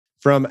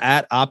from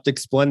at Optic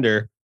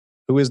Splendor,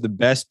 who is the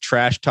best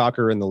trash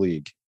talker in the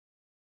league?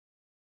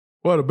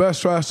 Well, the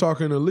best trash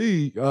talker in the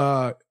league.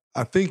 I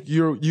think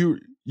you're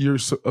a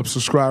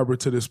subscriber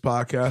to this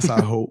podcast.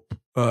 I hope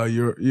I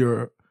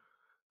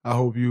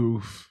hope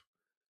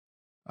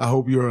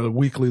you're a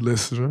weekly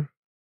listener.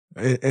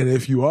 And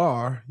if you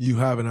are, you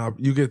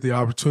get the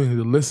opportunity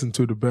to listen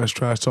to the best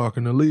trash talker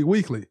in the league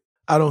weekly.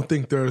 I don't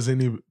think there's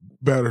any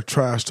better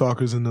trash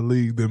talkers in the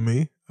league than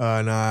me,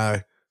 and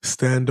I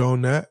stand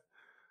on that.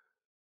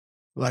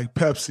 Like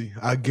Pepsi,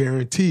 I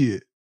guarantee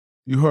it.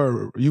 You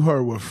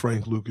heard what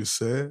Frank Lucas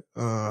said.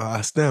 I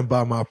stand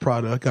by my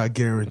product. I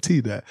guarantee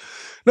that.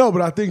 No,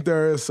 but I think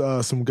there is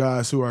some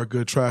guys who are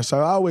good trash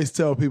talkers. I always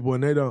tell people,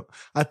 and they don't.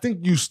 I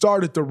think you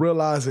started to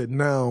realize it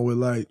now with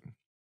like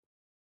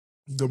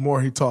the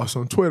more he talks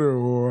on Twitter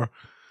or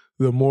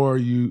the more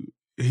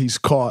he's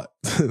caught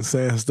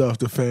saying stuff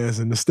to fans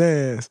in the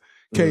stands.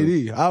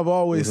 KD, I've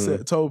always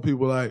told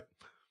people like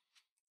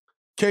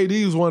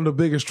KD was one of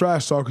the biggest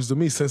trash talkers to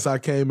me since I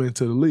came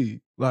into the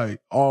league. Like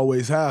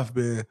always have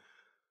been.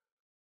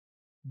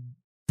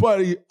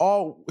 But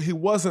he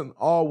wasn't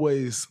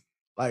always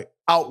like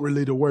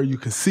outwardly to where you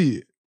could see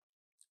it.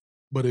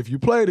 But if you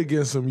played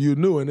against him, you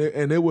knew, and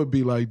it would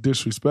be like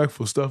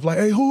disrespectful stuff. Like,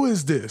 hey, who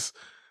is this?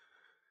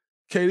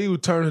 KD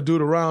would turn the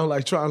dude around,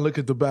 like try and look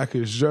at the back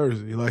of his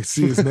jersey, like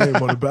see his name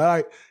on the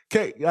back.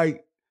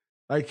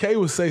 Like K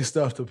would say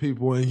stuff to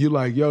people, and you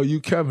like, yo, you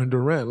Kevin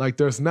Durant. Like,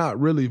 there's not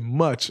really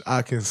much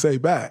I can say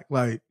back.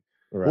 Like,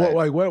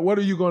 right. What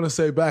are you going to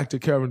say back to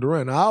Kevin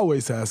Durant? I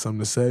always had something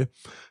to say,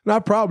 and I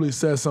probably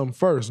said something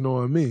first,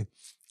 knowing me.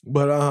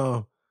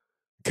 But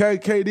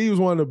KD was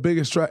one of the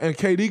biggest, and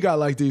KD got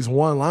like these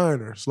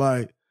one-liners,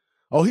 like,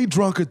 oh, he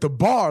drunk at the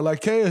bar.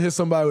 Like K hit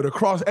somebody with a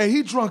cross. Hey,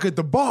 he drunk at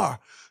the bar.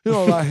 You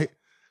know, like.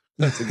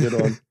 That's a good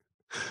one.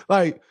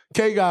 Like,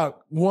 K got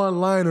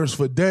one-liners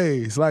for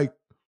days. Like,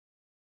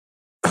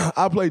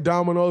 I play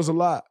dominoes a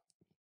lot.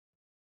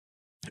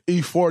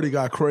 E40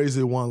 got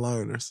crazy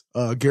one-liners.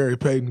 Gary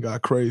Payton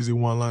got crazy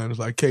one-liners.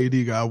 Like,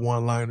 KD got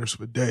one-liners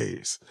for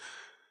days.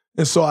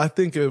 And so I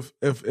think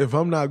if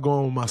I'm not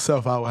going with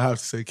myself, I would have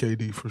to say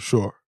KD for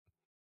sure.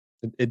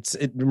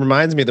 It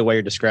reminds me of the way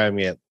you're describing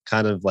it,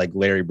 kind of like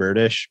Larry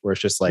Birdish, where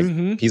it's just like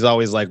he's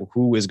always like,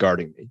 "Who is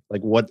guarding me? Like,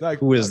 what? Like,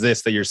 who is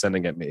this that you're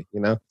sending at me? You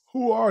know,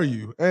 who are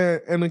you?"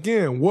 And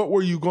again, what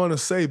were you going to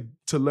say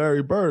to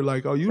Larry Bird?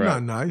 Like, "Oh, you're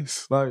not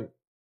nice." Like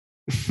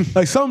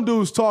some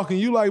dudes talking,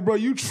 you like, "Bro,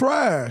 you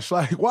trash."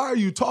 Like, why are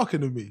you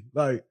talking to me?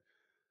 Like,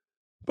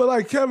 but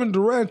like Kevin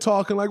Durant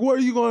talking, like, what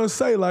are you going to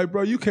say? Like,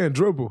 bro, you can't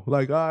dribble.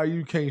 Like,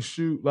 you can't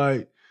shoot.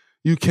 Like,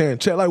 you can't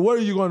check. Like, what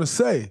are you going to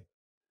say?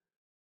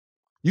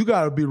 You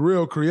got to be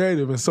real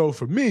creative. And so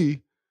for me,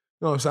 you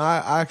know what I'm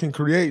saying, I can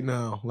create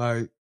now.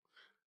 Like,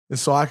 and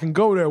so I can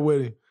go there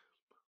with him.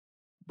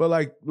 But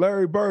like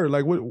Larry Bird,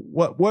 like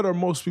what are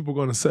most people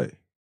going to say?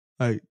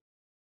 Like,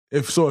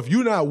 if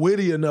you're not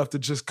witty enough to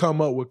just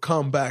come up with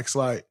comebacks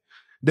like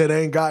that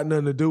ain't got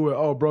nothing to do with,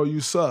 oh, bro,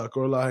 you suck,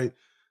 or like,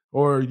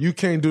 or you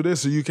can't do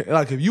this, or you can't,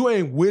 like, if you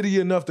ain't witty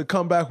enough to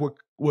come back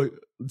with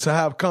to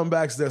have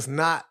comebacks that's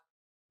not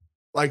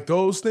like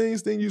those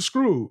things, then you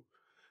screwed.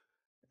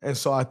 And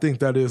so I think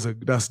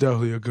that's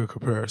definitely a good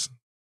comparison.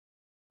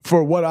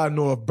 For what I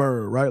know of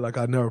Bird, right? Like,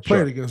 I never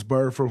played against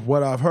Bird. For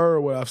what I've heard,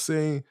 what I've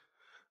seen,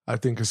 I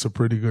think it's a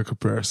pretty good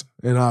comparison.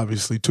 And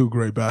obviously, two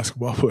great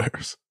basketball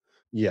players.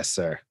 Yes,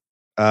 sir.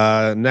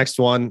 Next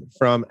one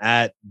from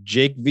at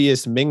Jake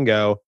Vias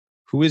Mingo.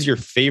 Who is your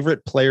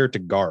favorite player to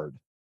guard?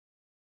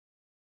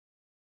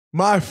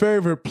 My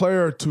favorite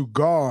player to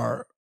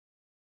guard.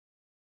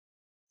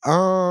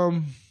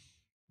 My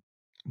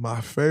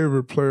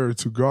favorite player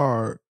to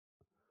guard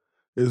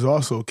is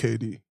also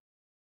KD.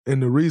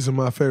 And the reason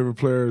my favorite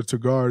player to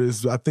guard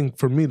is, I think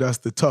for me, that's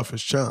the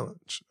toughest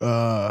challenge.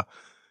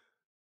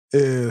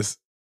 Is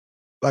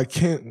like,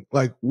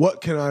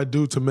 what can I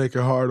do to make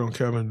it hard on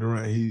Kevin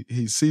Durant?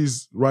 He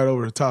sees right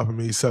over the top of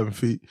me. He's 7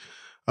 feet.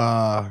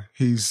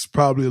 He's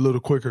probably a little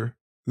quicker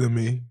than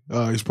me.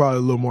 He's probably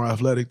a little more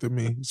athletic than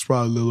me. He's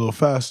probably a little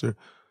faster.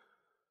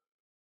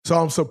 So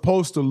I'm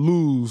supposed to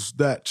lose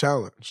that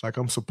challenge. Like,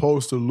 I'm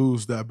supposed to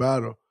lose that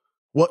battle.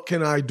 What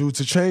can I do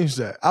to change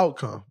that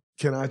outcome?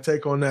 Can I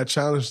take on that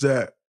challenge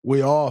that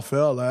we all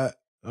fail at?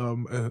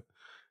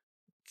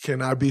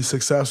 Can I be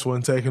successful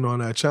in taking on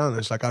that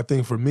challenge? Like, I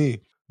think for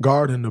me,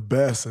 guarding the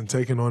best and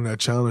taking on that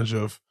challenge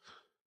of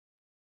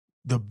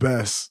the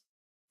best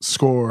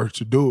scorer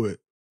to do it,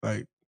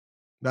 like,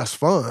 that's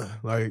fun.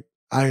 Like,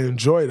 I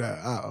enjoy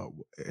that.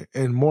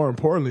 And more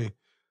importantly,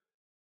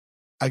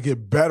 I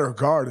get better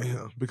guarding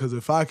him, because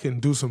if I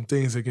can do some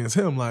things against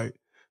him, like,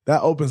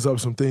 that opens up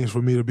some things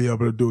for me to be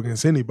able to do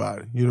against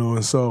anybody, you know?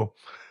 And so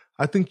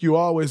I think you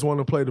always want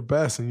to play the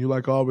best, and you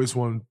like always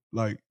want to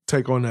like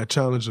take on that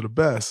challenge of the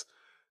best.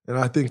 And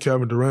I think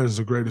Kevin Durant is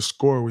the greatest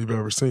scorer we've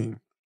ever seen.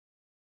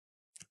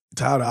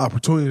 To have the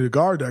opportunity to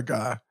guard that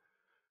guy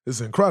is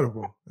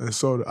incredible. And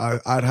so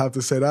I'd have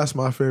to say that's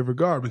my favorite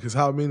guard, because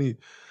how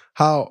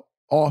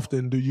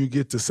often do you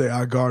get to say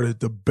I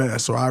guarded the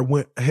best or I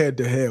went head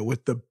to head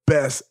with the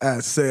best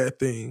at said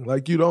thing.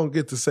 Like, you don't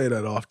get to say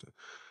that often.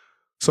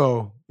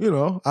 So, you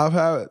know, I've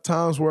had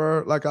times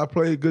where, like, I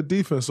played good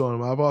defense on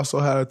him. I've also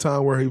had a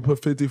time where he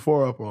put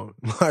 54 up on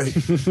him. Like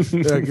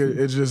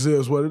it just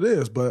is what it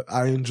is. But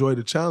I enjoy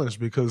the challenge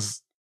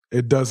because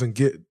it doesn't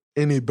get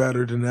any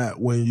better than that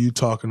when you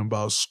talking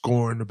about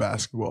scoring the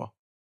basketball.